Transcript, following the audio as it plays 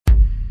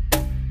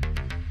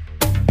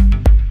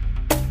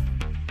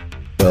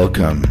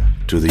Welcome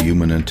to the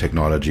Human and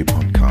Technology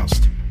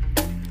Podcast.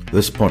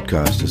 This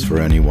podcast is for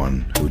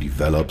anyone who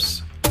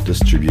develops,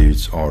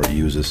 distributes, or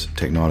uses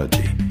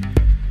technology.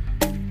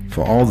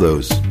 For all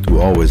those who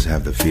always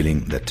have the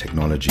feeling that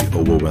technology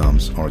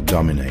overwhelms or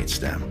dominates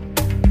them.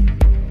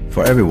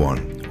 For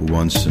everyone who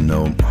wants to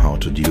know how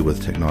to deal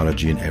with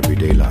technology in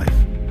everyday life.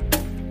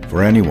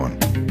 For anyone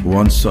who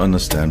wants to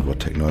understand what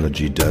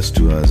technology does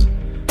to us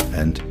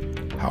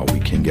and how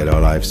we can get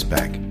our lives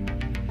back.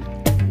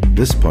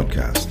 This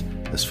podcast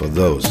is for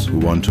those who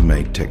want to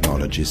make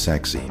technology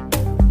sexy.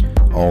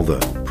 All the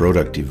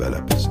product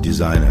developers,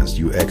 designers,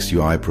 UX,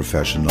 UI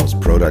professionals,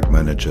 product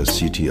managers,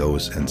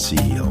 CTOs, and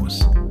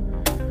CEOs.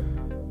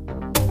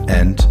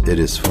 And it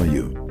is for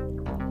you.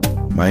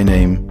 My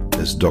name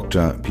is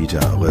Dr. Peter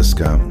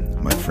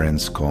Röska. My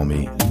friends call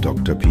me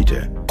Dr.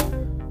 Peter.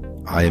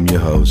 I am your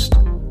host,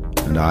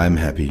 and I am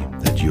happy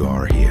that you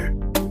are here.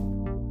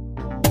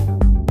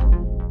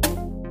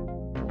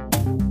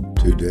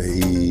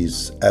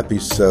 Today's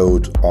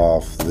episode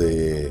of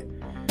the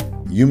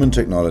Human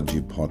Technology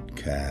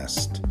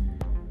Podcast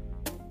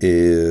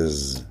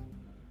is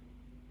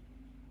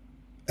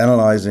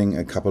analyzing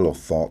a couple of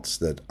thoughts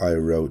that I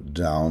wrote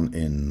down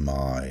in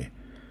my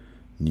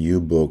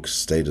new book,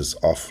 Status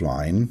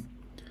Offline.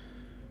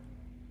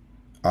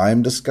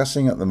 I'm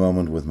discussing at the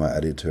moment with my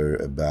editor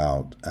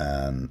about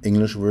an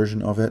English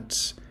version of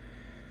it.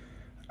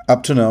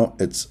 Up to now,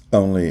 it's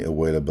only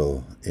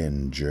available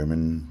in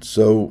German,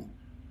 so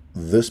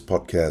this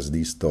podcast,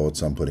 these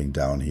thoughts I'm putting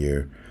down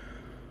here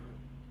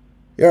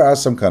are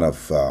some kind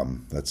of,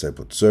 let's say,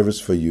 put service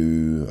for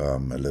you, a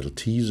little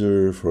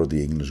teaser for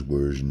the English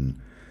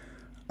version,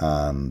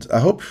 and I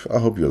hope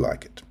you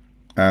like it.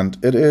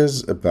 And it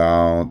is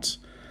about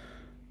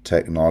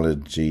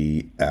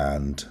technology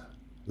and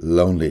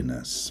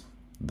loneliness,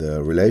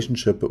 the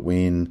relationship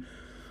between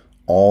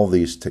all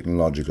these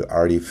technological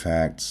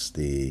artifacts,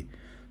 the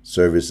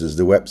services,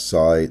 the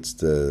websites,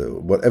 the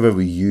whatever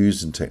we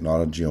use in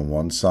technology on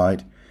one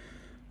side,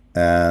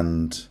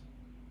 and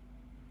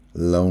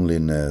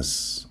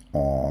loneliness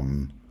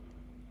on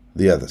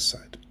the other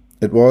side.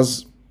 It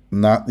was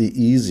not the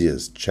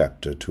easiest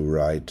chapter to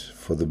write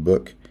for the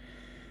book,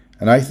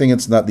 and I think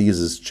it's not the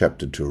easiest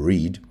chapter to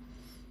read,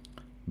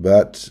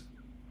 but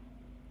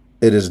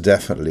it is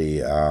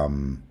definitely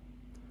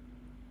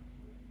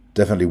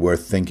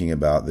worth thinking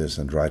about this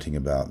and writing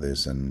about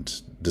this and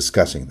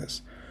discussing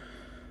this.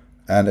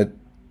 And it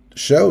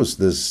shows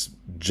this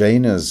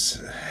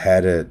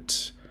Janus-headed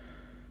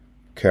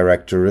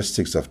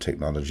characteristics of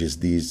technologies,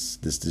 these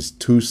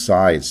two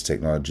sides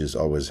technologies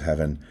always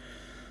having,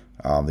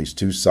 these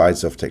two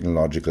sides of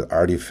technological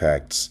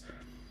artifacts.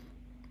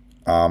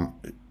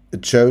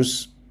 It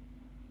shows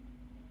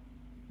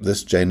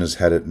this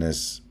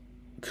Janus-headedness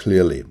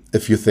clearly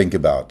if you think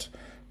about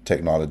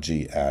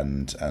technology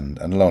and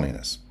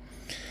loneliness.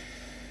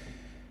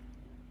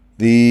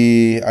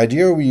 The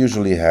idea we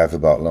usually have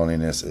about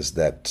loneliness is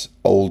that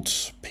old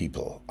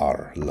people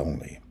are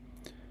lonely.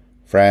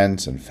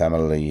 Friends and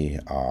family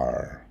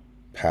are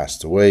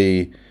passed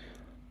away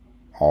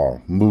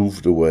or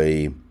moved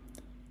away.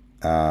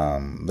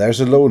 There's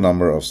a low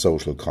number of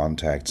social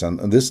contacts,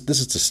 and this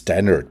is the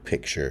standard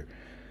picture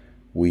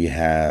we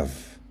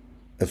have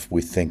if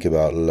we think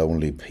about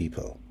lonely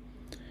people.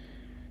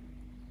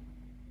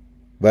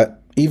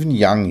 But even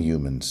young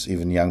humans,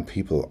 even young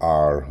people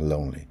are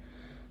lonely.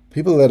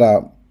 People that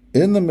are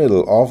in the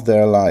middle of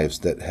their lives,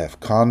 that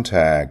have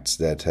contacts,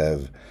 that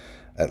have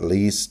at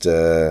least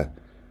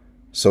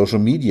social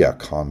media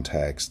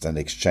contacts and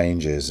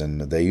exchanges, and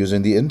they're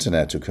using the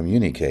internet to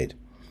communicate.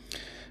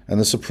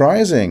 And the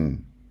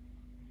surprising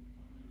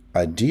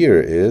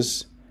idea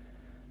is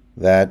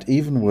that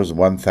even with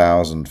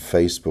 1,000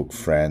 Facebook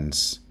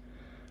friends,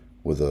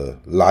 with a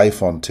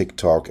live on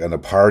TikTok and a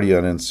party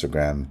on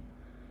Instagram,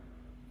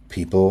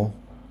 people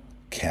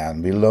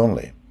can be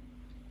lonely.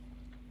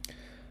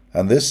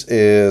 And this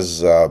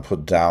is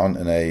put down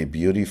in a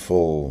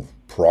beautiful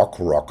prog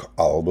rock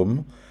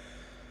album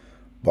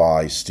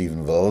by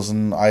Steven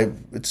Wilson.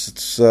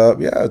 It's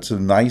a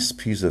nice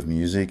piece of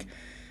music,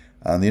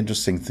 and the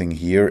interesting thing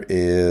here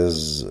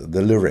is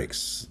the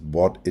lyrics,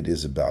 what it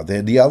is about.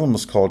 The album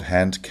is called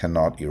Hand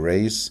Cannot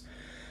Erase,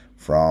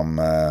 from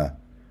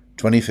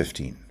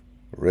 2015,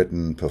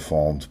 written,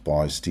 performed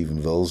by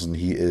Steven Wilson.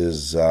 He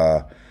was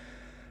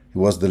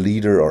the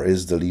leader, or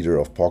is the leader,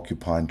 of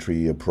Porcupine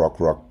Tree, a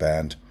prog rock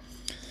band.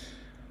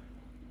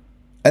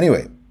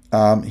 Anyway,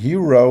 he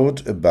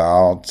wrote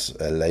about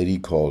a lady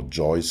called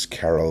Joyce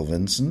Carol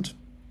Vincent,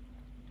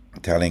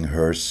 telling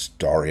her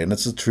story, and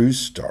it's a true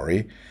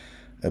story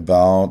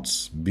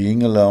about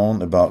being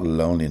alone, about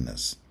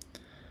loneliness.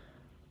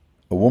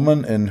 A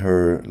woman in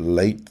her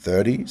late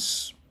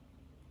 30s,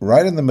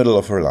 right in the middle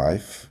of her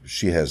life,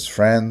 she has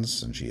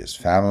friends and she has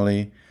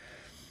family.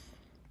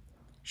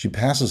 She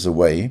passes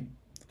away,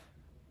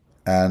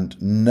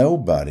 and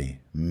nobody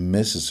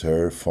misses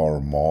her for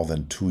more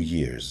than 2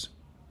 years.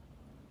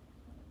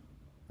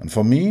 And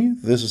for me,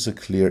 this is a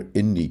clear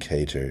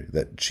indicator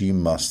that she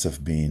must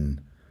have been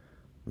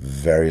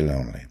very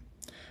lonely.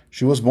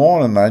 She was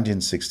born in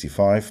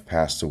 1965,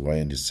 passed away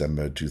in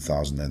December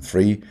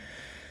 2003,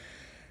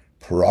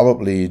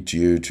 probably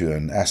due to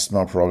an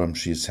asthma problem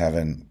she's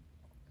having.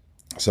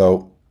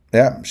 So,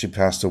 yeah, she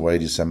passed away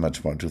December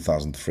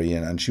 2003,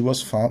 and she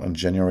was found in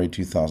January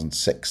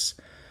 2006,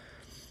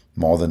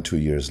 more than 2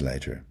 years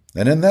later.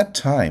 And in that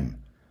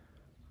time,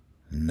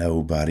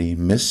 nobody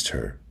missed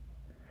her.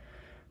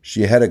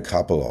 She had a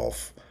couple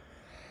of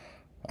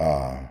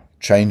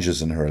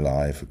changes in her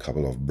life, a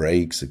couple of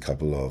breaks, a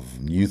couple of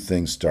new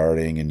things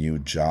starting, a new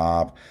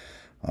job.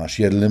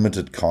 She had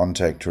limited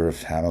contact to her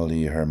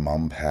family. Her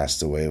mom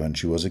passed away when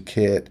she was a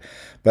kid,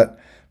 but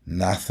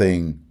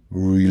nothing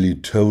really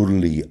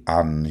totally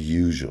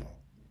unusual.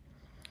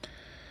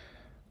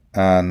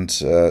 And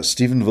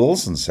Steven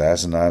Wilson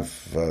says, and I've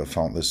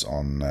found this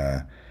on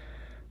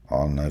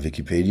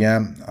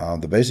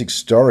Wikipedia, the basic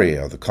story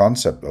or the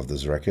concept of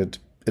this record,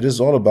 it is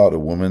all about a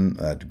woman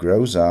that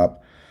grows up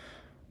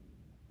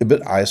a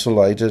bit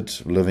isolated,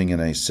 living in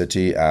a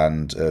city,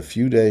 and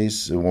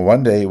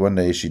one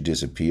day she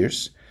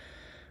disappears,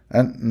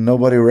 and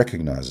nobody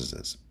recognizes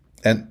this.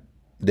 And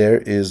there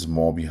is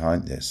more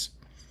behind this.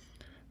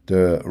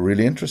 The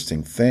really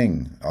interesting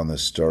thing on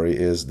this story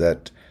is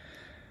that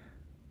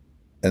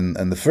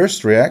and the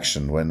first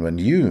reaction when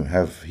you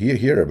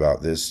hear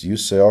about this, you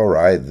say, all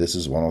right, this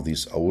is one of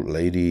these old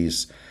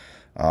ladies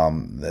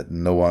that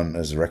no one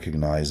is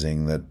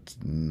recognizing, that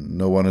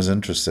no one is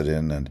interested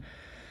in.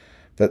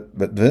 But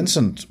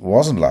Vincent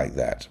wasn't like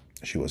that.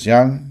 She was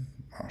young,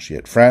 she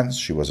had friends,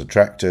 she was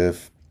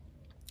attractive,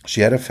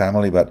 she had a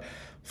family, but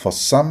for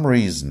some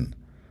reason,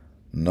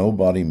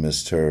 nobody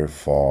missed her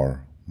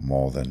for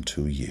more than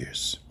 2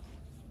 years.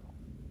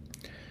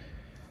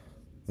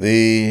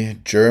 The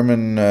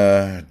German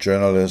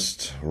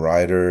journalist,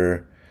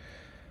 writer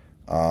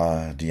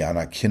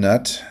Diana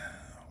Kinnert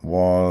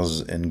was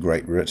in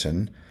Great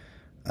Britain,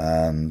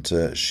 and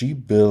she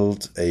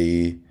built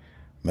a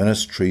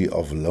ministry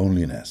of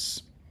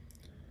loneliness.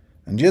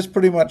 And she has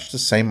pretty much the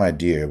same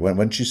idea.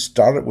 When she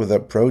started with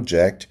that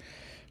project,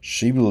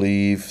 she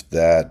believed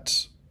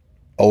that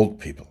old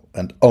people,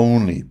 and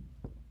only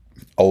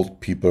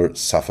old people,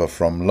 suffer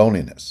from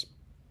loneliness.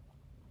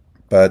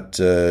 But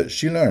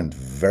she learned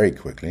very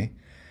quickly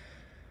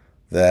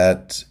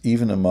that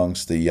even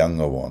amongst the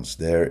younger ones,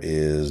 there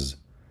is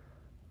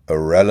a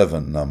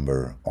relevant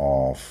number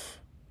of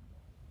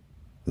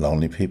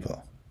lonely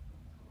people.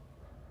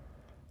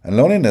 And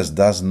loneliness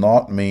does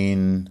not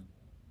mean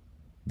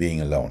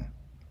being alone.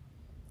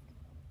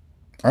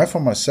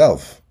 For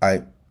myself,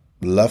 I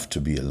love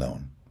to be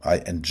alone. I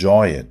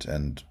enjoy it,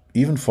 and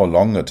even for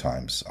longer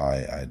times,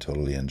 I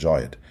totally enjoy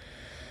it.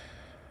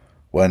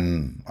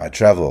 When I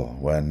travel,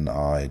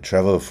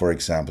 for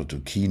example, to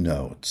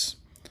keynotes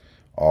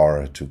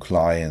or to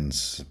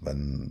clients,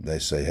 when they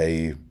say,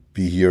 hey,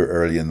 be here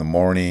early in the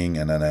morning,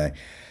 and then I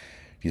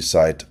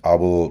decide I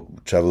will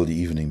travel the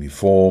evening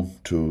before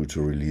to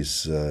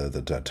release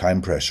the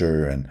time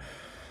pressure, and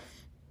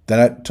then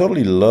I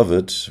totally love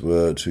it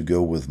to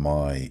go with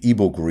my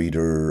ebook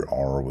reader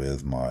or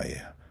with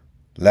my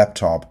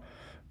laptop,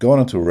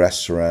 going into a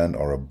restaurant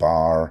or a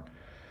bar,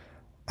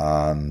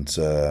 and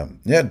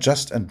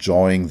just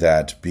enjoying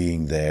that,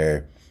 being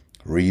there,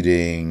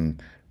 reading,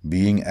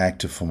 being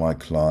active for my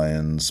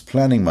clients,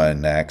 planning my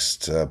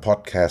next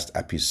podcast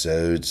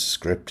episodes,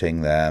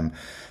 scripting them.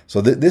 So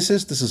this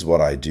is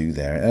what I do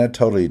there, and I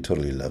totally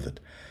love it.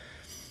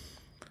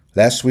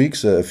 Last week,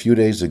 so a few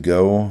days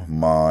ago,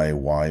 my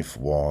wife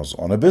was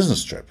on a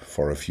business trip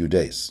for a few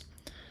days.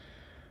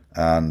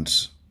 And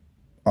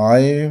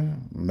I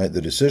made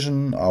the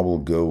decision I will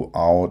go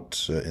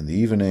out in the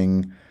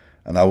evening,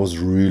 and I was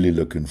really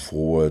looking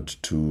forward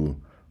to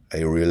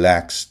a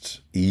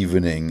relaxed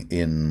evening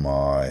in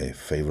my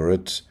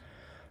favorite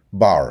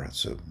bar.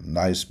 It's a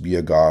nice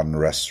beer garden,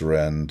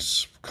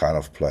 restaurant kind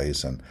of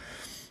place, and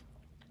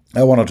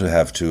I wanted to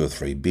have 2 or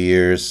 3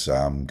 beers,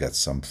 get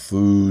some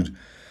food,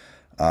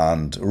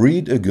 and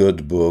read a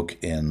good book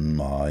in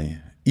my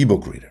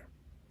ebook reader.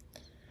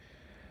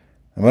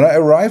 And when I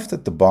arrived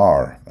at the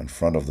bar, in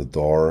front of the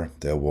door,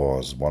 there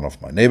was one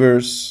of my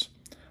neighbors,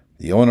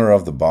 the owner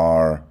of the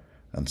bar,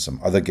 and some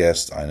other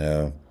guests I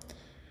know.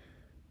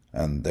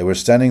 And they were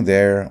standing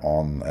there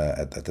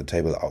at the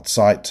table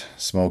outside,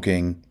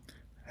 smoking,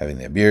 having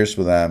their beers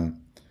with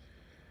them.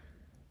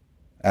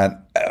 And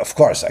of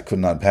course, I could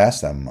not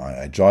pass them.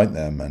 I joined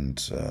them,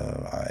 and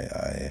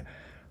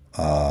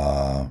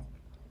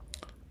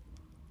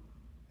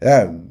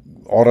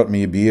ordered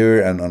me a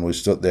beer, and we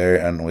stood there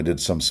and we did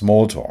some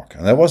small talk.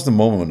 And that was the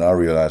moment when I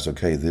realized,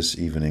 okay, this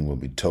evening will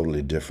be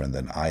totally different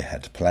than I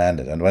had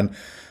planned it. And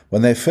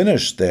when they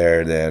finished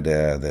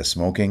their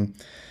smoking,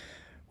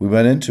 we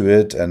went into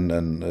it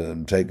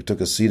and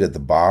took a seat at the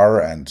bar,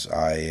 and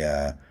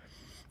I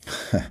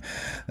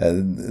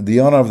the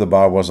owner of the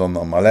bar was on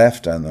my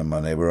left, and my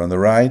neighbor on the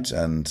right,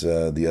 and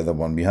the other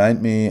one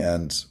behind me.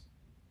 And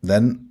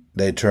then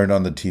they turned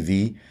on the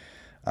TV,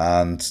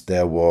 and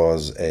there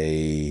was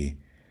a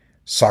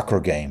soccer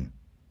game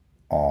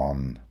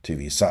on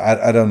TV. So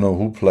I don't know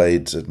who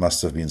played. It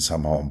must have been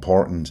somehow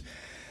important.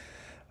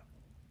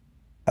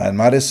 And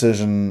my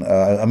decision,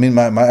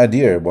 my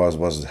idea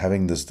was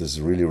having this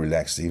really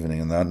relaxed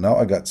evening, and now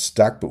I got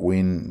stuck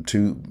between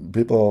two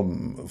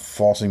people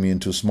forcing me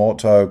into small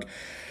talk,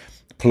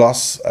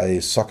 plus a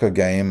soccer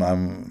game.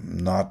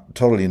 I'm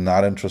not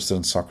interested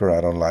in soccer.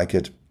 I don't like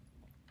it.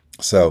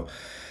 So,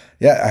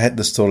 yeah, I had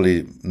this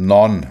totally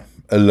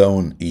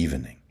non-alone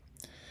evening.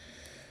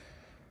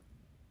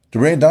 To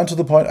bring it down to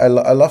the point, I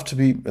love to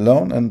be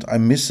alone, and I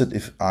miss it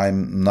if I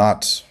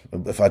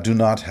do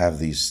not have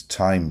these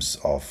times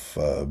of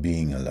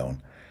being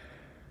alone.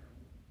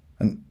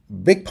 And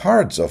big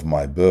parts of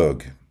my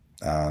book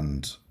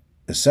and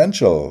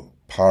essential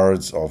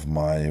parts of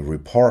my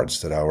reports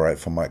that I write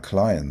for my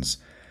clients,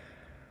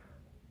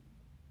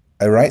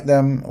 I write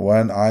them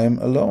when I'm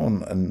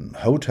alone in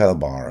hotel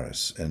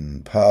bars,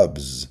 in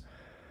pubs,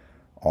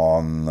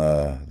 on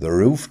the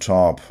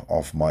rooftop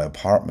of my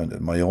apartment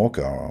in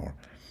Mallorca.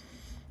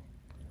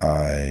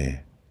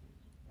 I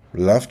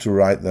love to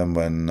write them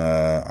when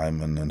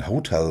I'm in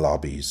hotel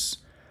lobbies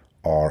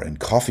or in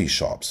coffee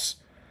shops.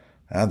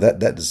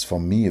 That is for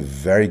me a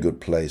very good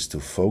place to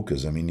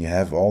focus. I mean, you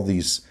have all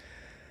these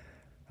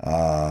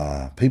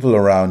people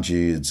around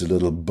you. It's a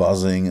little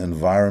buzzing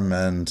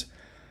environment,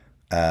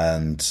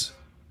 and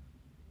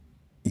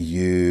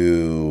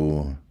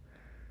you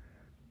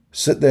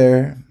sit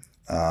there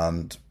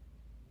and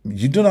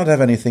you do not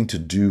have anything to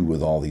do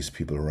with all these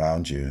people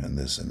around you in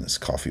this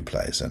coffee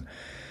place,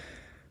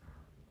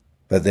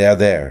 but they are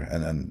there,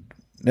 and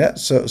yeah.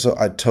 So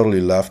I totally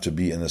love to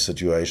be in a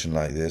situation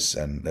like this,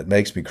 and that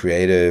makes me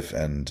creative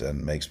and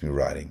makes me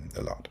writing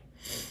a lot.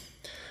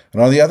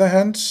 And on the other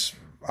hand,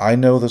 I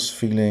know this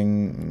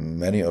feeling.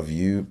 Many of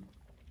you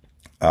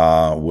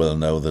will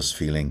know this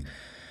feeling.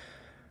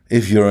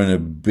 If you're in a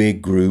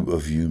big group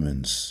of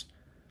humans,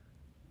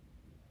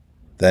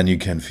 then you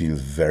can feel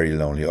very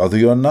lonely. Although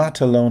you're not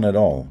alone at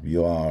all.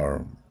 You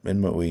are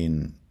in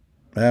between,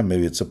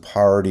 maybe it's a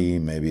party,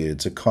 maybe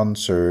it's a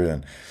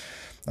concert.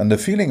 And the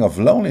feeling of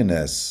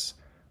loneliness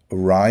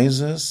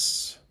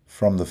arises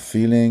from the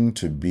feeling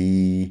to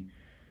be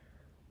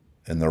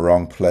in the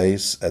wrong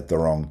place at the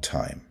wrong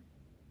time.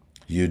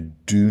 You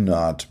do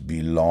not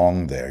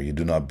belong there. You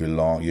do not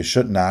belong. You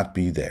should not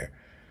be there.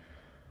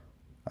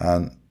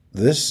 And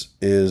this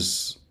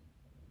is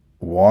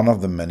one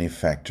of the many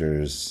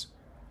factors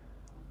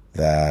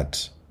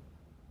that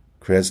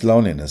creates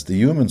loneliness. The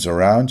humans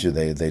around you,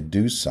 they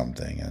do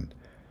something, and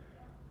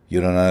you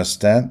don't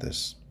understand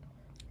this.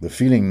 The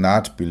feeling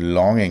not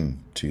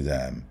belonging to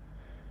them,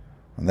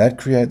 and that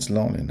creates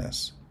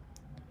loneliness.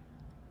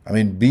 I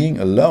mean, being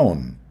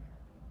alone,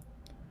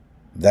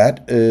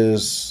 that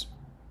is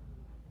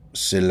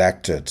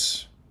selected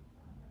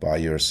by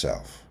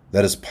yourself.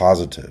 That is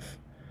positive.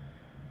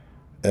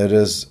 It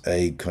is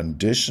a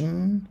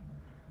condition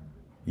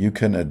you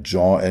can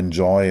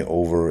enjoy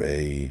over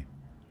a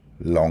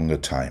longer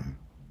time.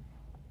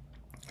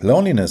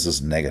 Loneliness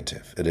is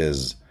negative. It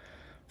is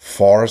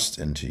forced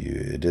into you.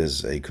 It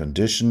is a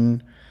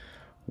condition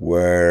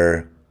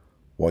where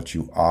what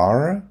you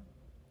are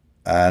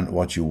and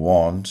what you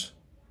want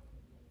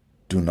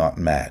do not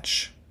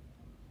match.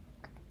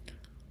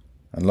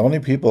 And lonely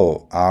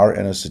people are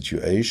in a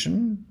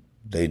situation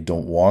they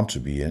don't want to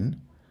be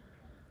in,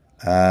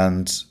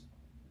 and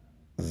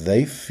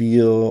they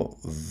feel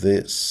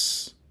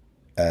this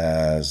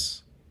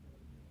as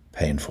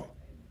painful.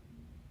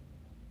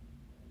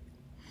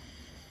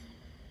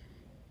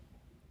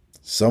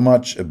 So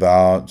much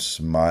about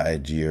my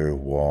idea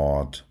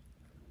what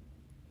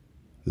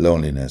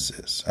loneliness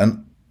is.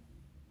 And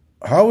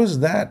how is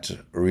that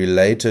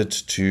related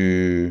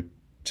to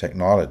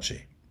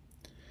technology?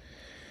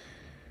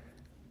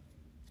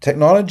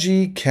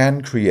 Technology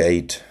can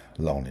create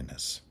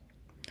loneliness.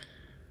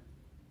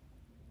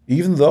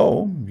 Even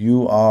though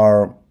you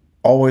are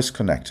always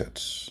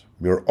connected,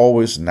 you're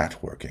always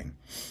networking,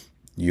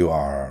 you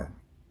are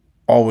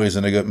always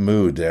in a good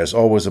mood, there's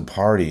always a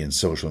party in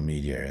social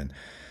media. And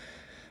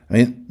I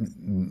mean,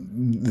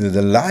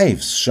 the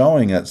lives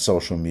showing at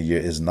social media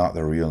is not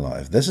the real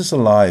life. This is a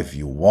life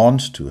you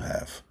want to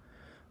have.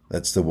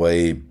 That's the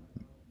way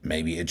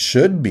maybe it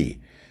should be.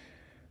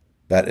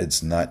 But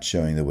it's not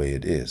showing the way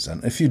it is.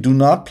 And if you do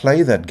not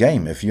play that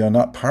game, if you are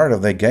not part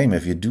of that game,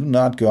 if you do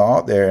not go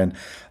out there and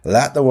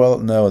let the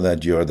world know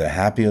that you're the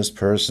happiest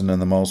person in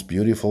the most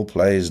beautiful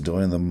place,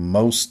 doing the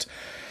most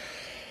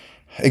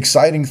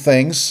exciting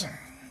things,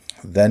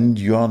 then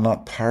you're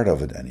not part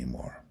of it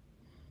anymore.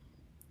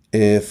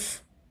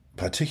 If,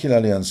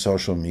 particularly on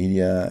social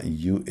media,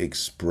 you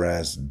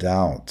express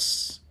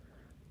doubts,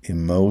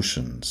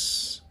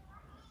 emotions,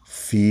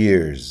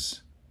 fears,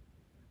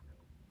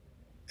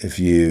 if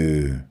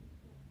you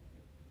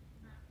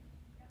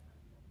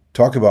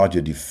talk about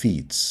your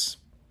defeats,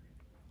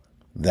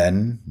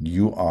 then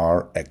you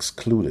are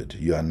excluded.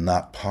 You are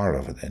not part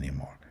of it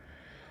anymore.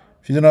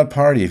 If you do not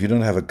party, if you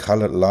don't have a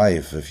colored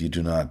life, if you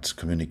do not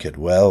communicate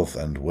wealth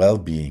and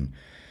well-being,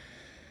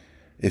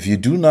 if you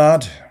do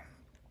not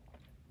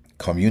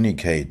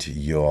communicate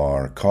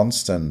your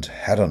constant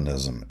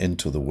hedonism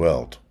into the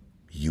world,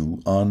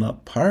 you are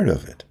not part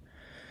of it.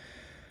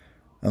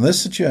 And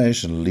this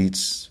situation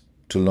leads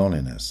to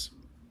loneliness.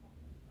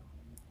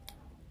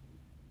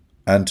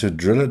 And to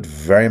drill it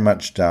very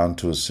much down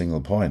to a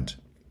single point,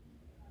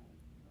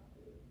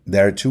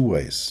 there are two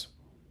ways.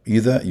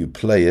 Either you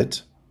play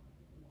it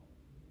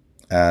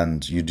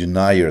and you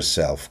deny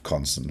yourself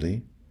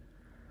constantly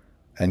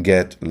and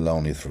get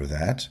lonely through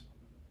that,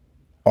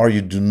 or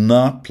you do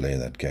not play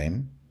that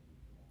game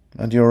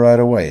and you're right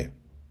away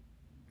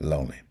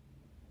lonely.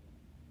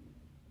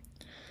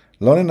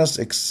 Loneliness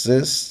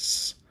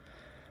exists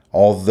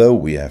although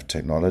we have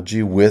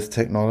technology, with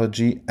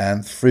technology,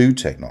 and through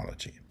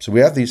technology. So we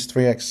have these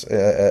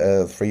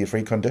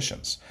three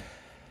conditions.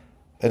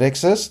 It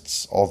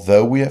exists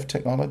although we have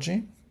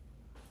technology,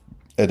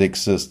 it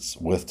exists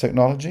with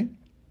technology,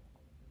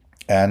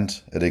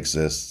 and it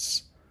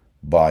exists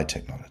by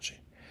technology.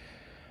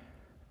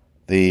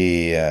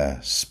 The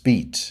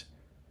speed,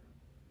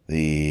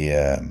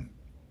 the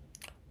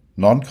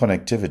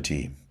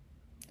non-connectivity,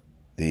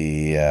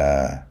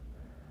 the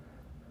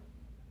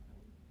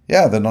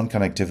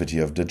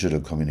non-connectivity of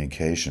digital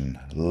communication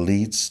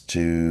leads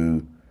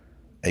to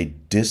a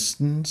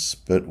distance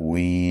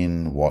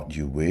between what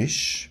you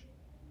wish,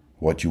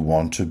 what you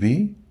want to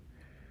be,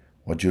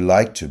 what you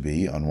like to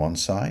be on one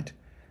side,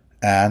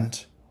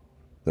 and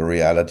the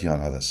reality on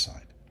the other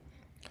side.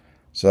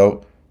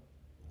 So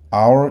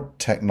our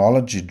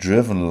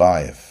technology-driven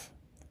life,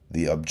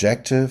 the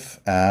objective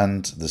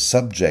and the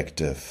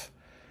subjective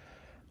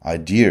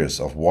ideas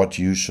of what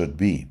you should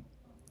be,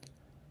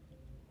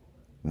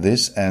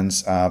 this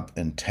ends up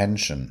in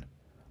tension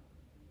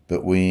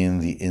between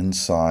the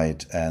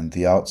inside and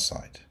the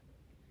outside.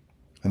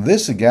 And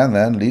this again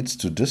then leads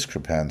to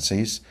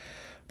discrepancies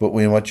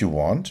between what you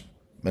want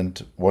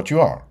and what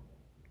you are.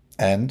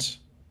 And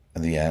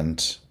in the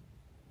end,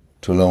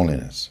 to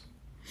loneliness.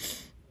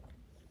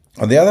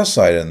 On the other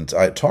side, and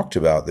I talked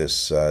about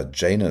this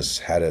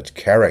Janus-headed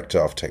character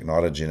of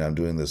technology, and I'm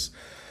doing this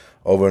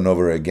over and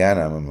over again.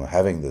 I'm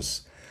having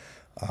this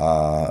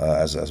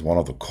as one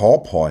of the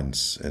core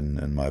points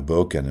in my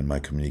book and in my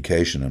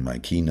communication and my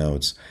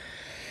keynotes.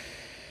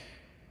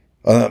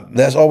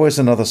 There's always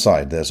another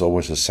side. There's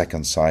always a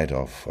second side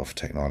of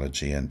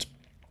technology. And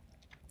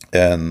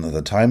in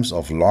the times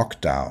of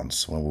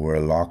lockdowns, when we were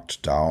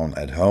locked down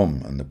at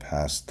home in the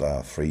past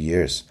 3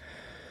 years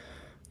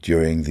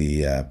during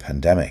the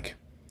pandemic,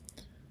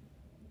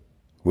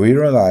 we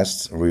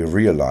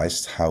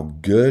realized how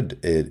good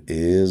it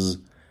is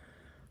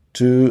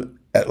to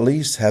at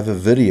least have a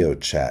video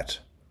chat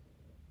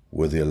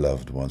with your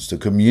loved ones, to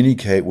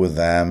communicate with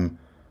them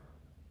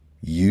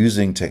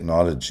using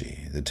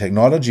technology. The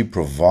technology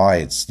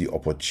provides the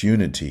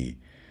opportunity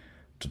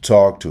to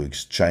talk, to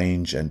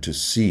exchange, and to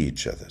see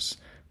each other's,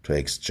 to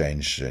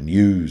exchange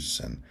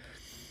news.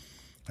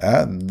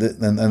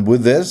 And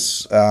with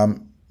this,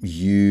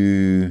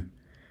 you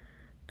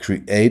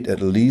create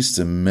at least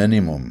a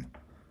minimum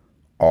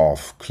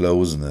of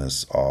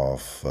closeness,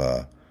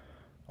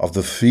 of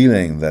the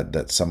feeling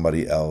that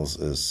somebody else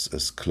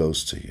is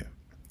close to you.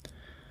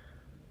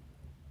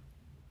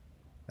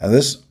 And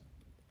this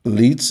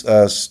leads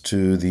us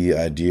to the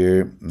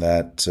idea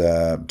that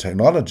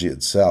technology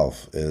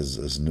itself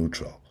is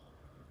neutral.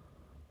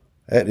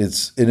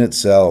 It's in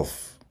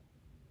itself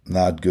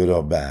not good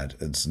or bad.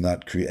 It's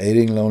not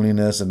creating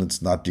loneliness and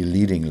it's not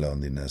deleting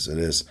loneliness. It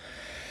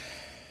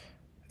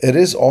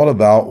is all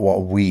about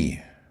what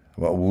we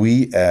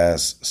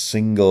as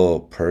single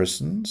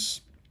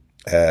persons,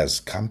 as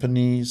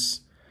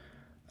companies,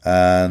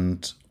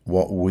 and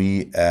what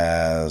we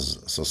as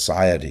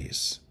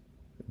societies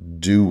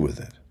do with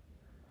it.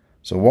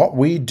 So what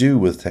we do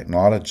with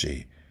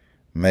technology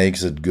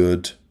makes it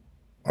good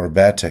or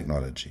bad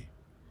technology.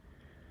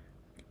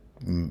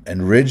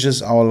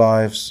 Enriches our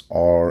lives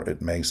or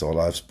it makes our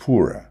lives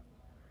poorer.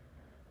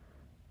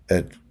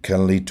 It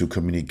can lead to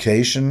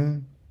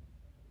communication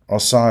or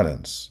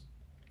silence.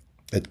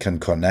 It can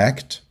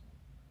connect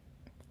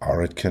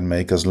or it can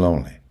make us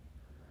lonely.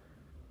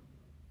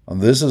 And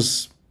this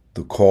is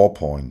the core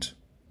point,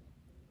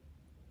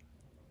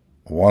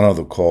 one of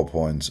the core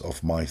points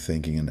of my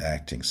thinking and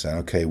acting. Saying,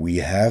 okay, we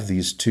have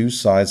these two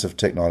sides of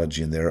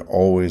technology and they're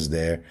always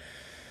there.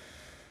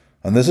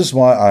 And this is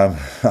why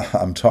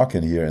I'm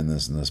talking here in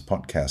this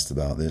podcast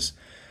about this.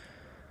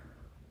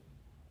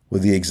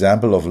 With the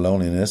example of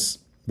loneliness,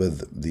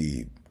 with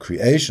the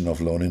creation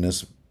of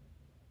loneliness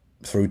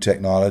through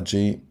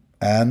technology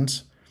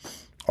and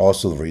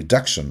also the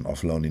reduction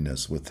of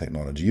loneliness with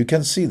technology. You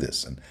can see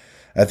this. And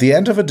at the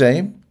end of the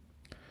day,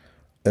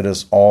 it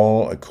is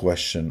all a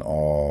question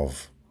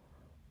of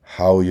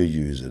how you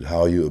use it,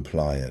 how you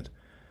apply it,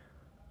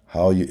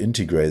 how you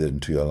integrate it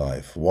into your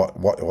life,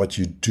 what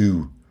you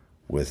do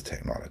with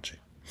technology.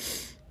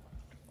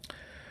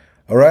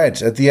 All right,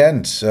 at the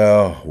end,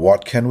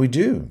 what can we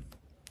do?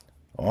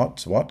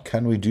 What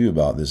can we do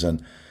about this?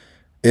 And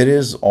it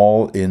is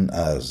all in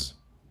us.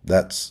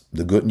 That's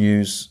the good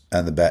news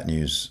and the bad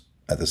news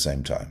at the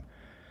same time.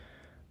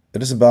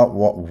 It is about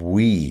what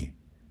we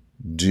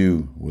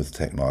do with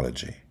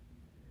technology.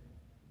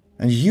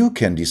 And you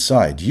can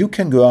decide. You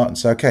can go out and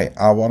say, okay,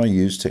 I want to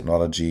use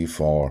technology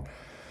for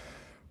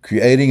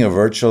creating a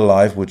virtual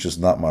life which is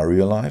not my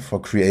real life, or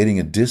creating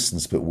a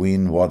distance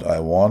between what I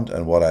want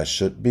and what I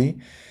should be,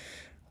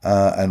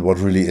 and what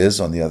really is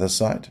on the other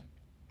side.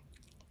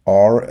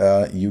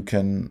 Or you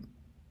can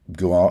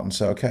go out and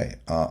say, okay,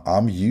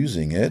 I'm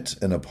using it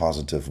in a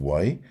positive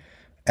way,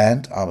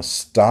 and I'll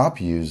stop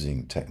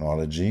using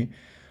technology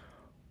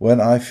when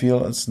I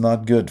feel it's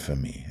not good for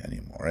me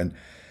anymore. And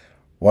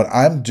what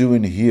I'm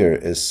doing here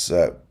is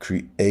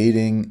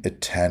creating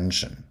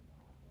attention,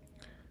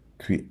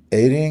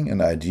 creating an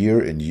idea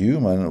in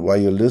you. And while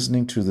you're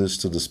listening to this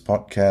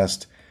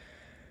podcast,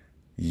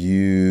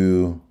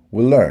 you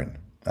will learn,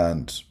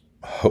 and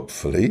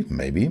hopefully,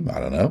 maybe, I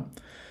don't know,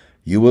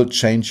 you will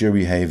change your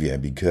behavior,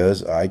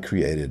 because I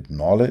created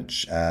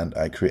knowledge and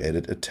I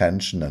created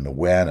attention and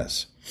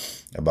awareness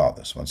about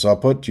this one. So I'll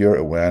put your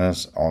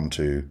awareness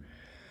onto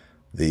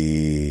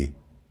the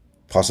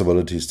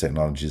possibilities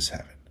technology is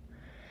having.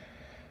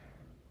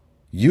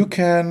 You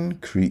can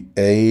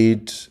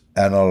create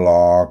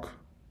analog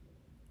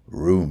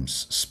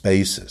rooms,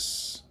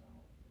 spaces,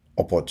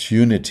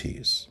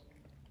 opportunities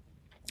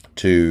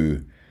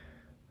to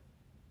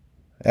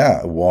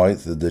avoid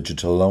the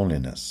digital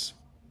loneliness.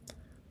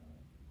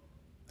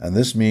 And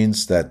this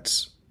means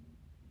that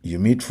you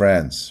meet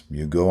friends,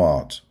 you go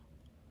out,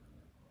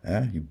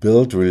 you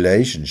build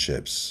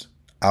relationships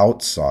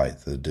outside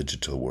the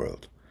digital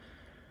world.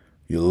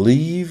 You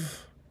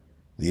leave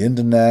the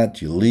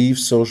internet, you leave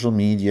social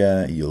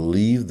media, you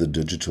leave the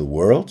digital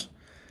world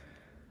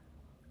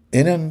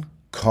in a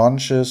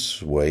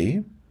conscious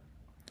way,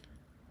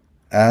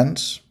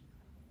 and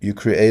you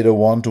create a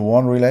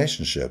one-to-one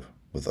relationship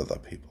with other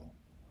people.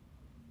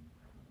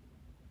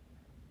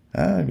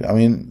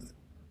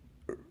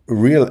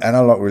 Real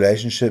analog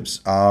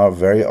relationships are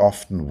very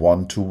often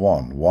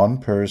one-to-one. One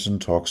person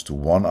talks to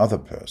one other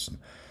person.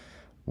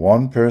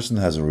 One person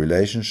has a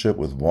relationship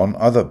with one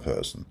other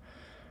person,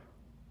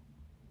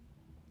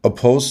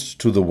 opposed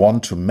to the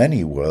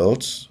one-to-many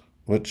worlds,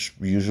 which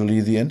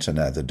usually the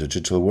internet, the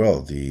digital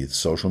world, the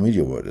social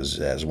media world is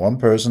as one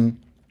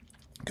person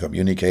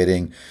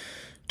communicating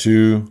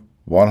to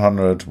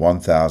 100,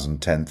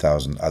 1,000,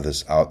 10,000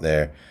 others out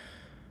there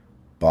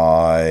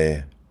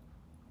by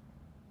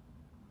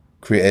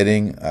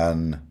creating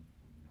a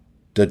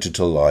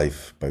digital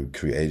life, by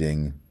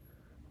creating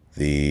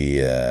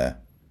the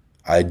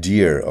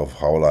idea of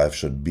how life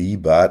should be,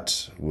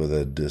 but with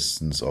a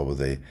distance, or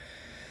with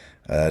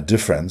a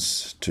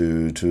difference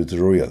to the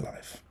real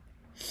life.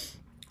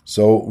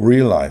 So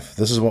real life,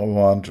 this is what we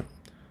want: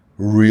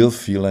 real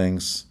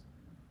feelings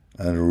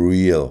and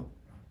real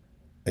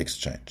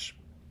exchange.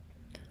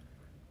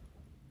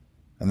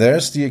 And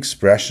there's the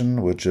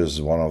expression, which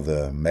is one of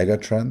the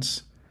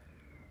megatrends.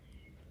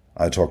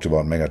 I talked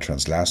about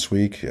megatrends last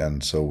week,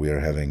 and so we are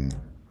having,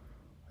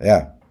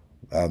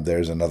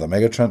 there's another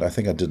megatrend. I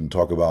think I didn't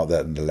talk about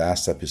that in the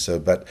last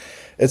episode, but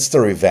it's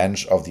the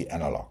revenge of the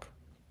analog.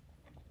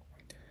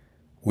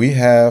 We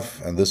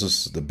have, and this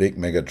is the big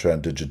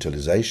megatrend,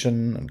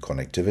 digitalization and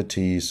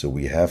connectivity. So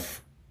we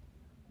have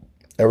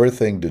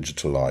everything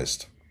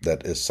digitalized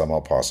that is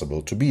somehow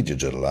possible to be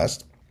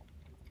digitalized.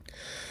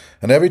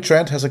 And every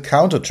trend has a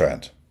counter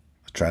trend,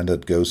 a trend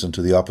that goes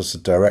into the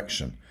opposite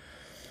direction.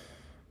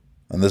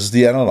 And this is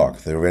the analog,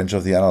 the revenge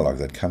of the analog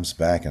that comes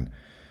back. And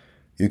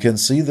you can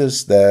see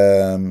this,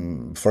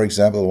 for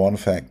example, one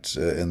fact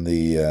in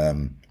the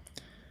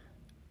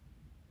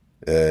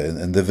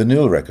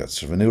vinyl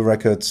records. Vinyl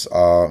records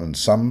are, in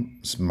some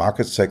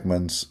market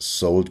segments,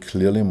 sold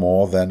clearly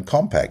more than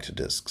compact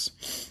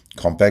discs.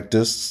 Compact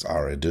discs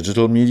are a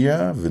digital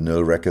media.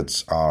 Vinyl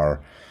records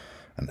are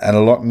an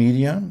analog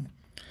media.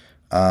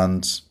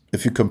 And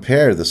if you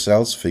compare the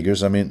sales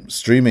figures,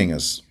 streaming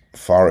is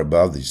far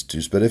above these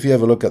two. But if you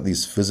have a look at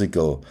these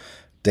physical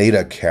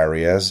data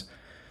carriers,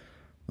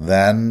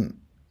 then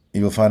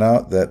you will find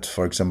out that,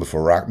 for example,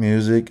 for rock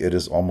music, it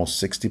is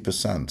almost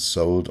 60%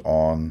 sold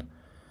on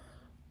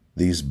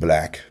these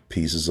black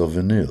pieces of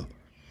vinyl.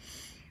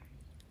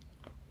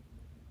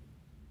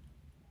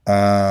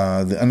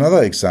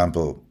 Another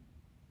example,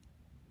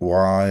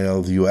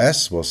 while the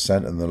US was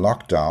sent in the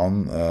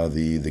lockdown,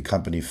 the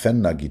company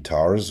Fender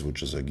Guitars,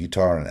 which is a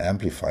guitar and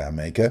amplifier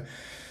maker,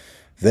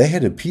 they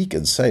had a peak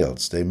in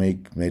sales. They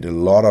made a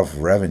lot of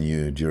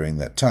revenue during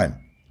that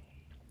time,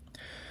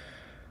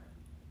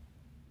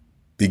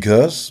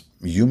 because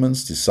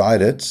humans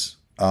decided,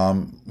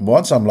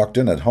 once I'm locked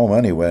in at home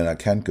anyway and I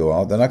can't go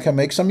out, then I can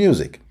make some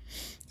music.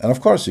 And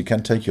of course, you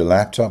can take your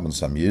laptop and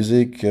some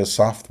music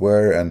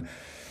software and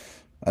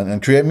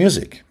create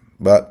music.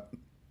 But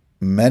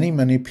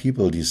many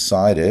people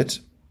decided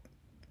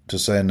to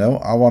say, no,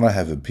 I want to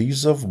have a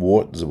piece of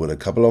wood with a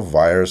couple of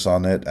wires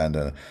on it and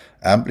an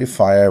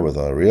amplifier with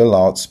a real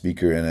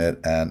loudspeaker in it,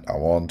 and I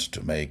want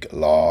to make a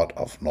lot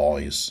of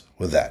noise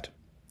with that.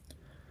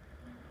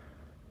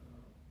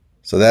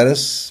 So that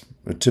is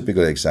a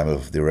typical example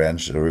of the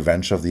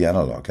revenge of the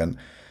analog. And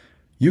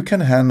you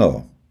can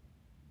handle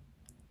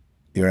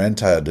your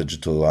entire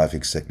digital life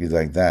exactly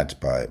like that,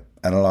 by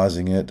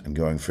analyzing it and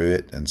going through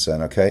it and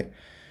saying, okay,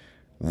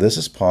 this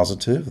is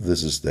positive.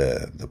 This is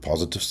the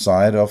positive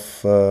side of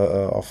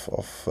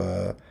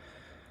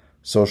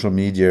social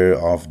media,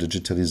 of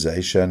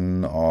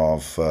digitalization,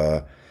 of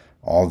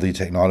all the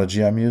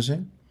technology I'm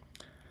using.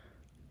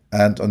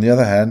 And on the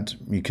other hand,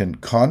 you can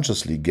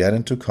consciously get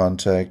into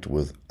contact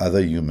with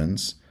other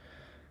humans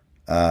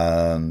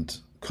and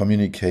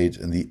communicate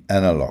in the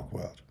analog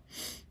world.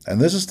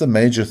 And this is the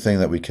major thing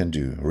that we can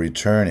do,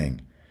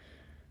 returning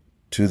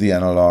to the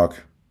analog,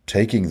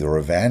 taking the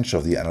revenge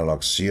of the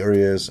analog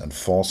serious and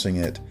forcing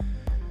it.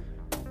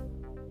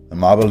 And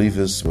my belief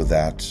is with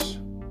that,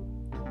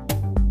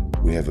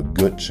 we have a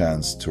good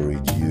chance to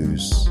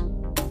reduce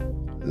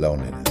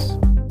loneliness.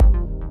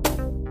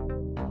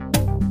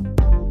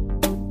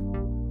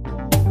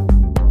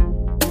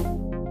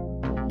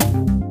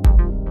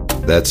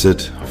 That's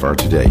it for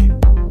today.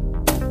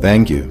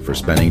 Thank you for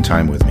spending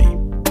time with me.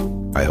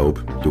 I hope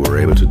you were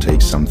able to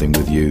take something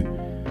with you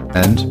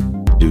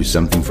and do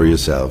something for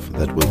yourself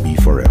that will be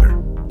forever.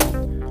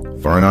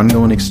 For an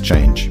ongoing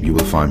exchange, you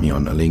will find me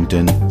on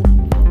LinkedIn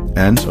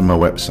and on my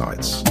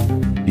websites,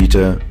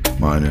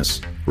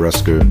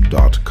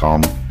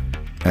 peter-rusker.com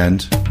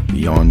and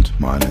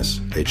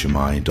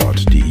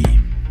beyond-hmi.de.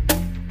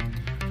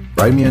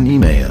 Write me an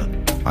email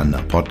on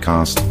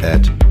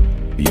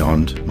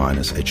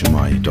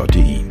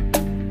podcast@beyond-hmi.de.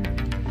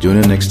 Tune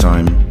in next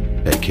time,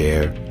 take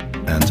care,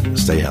 and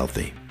stay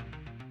healthy.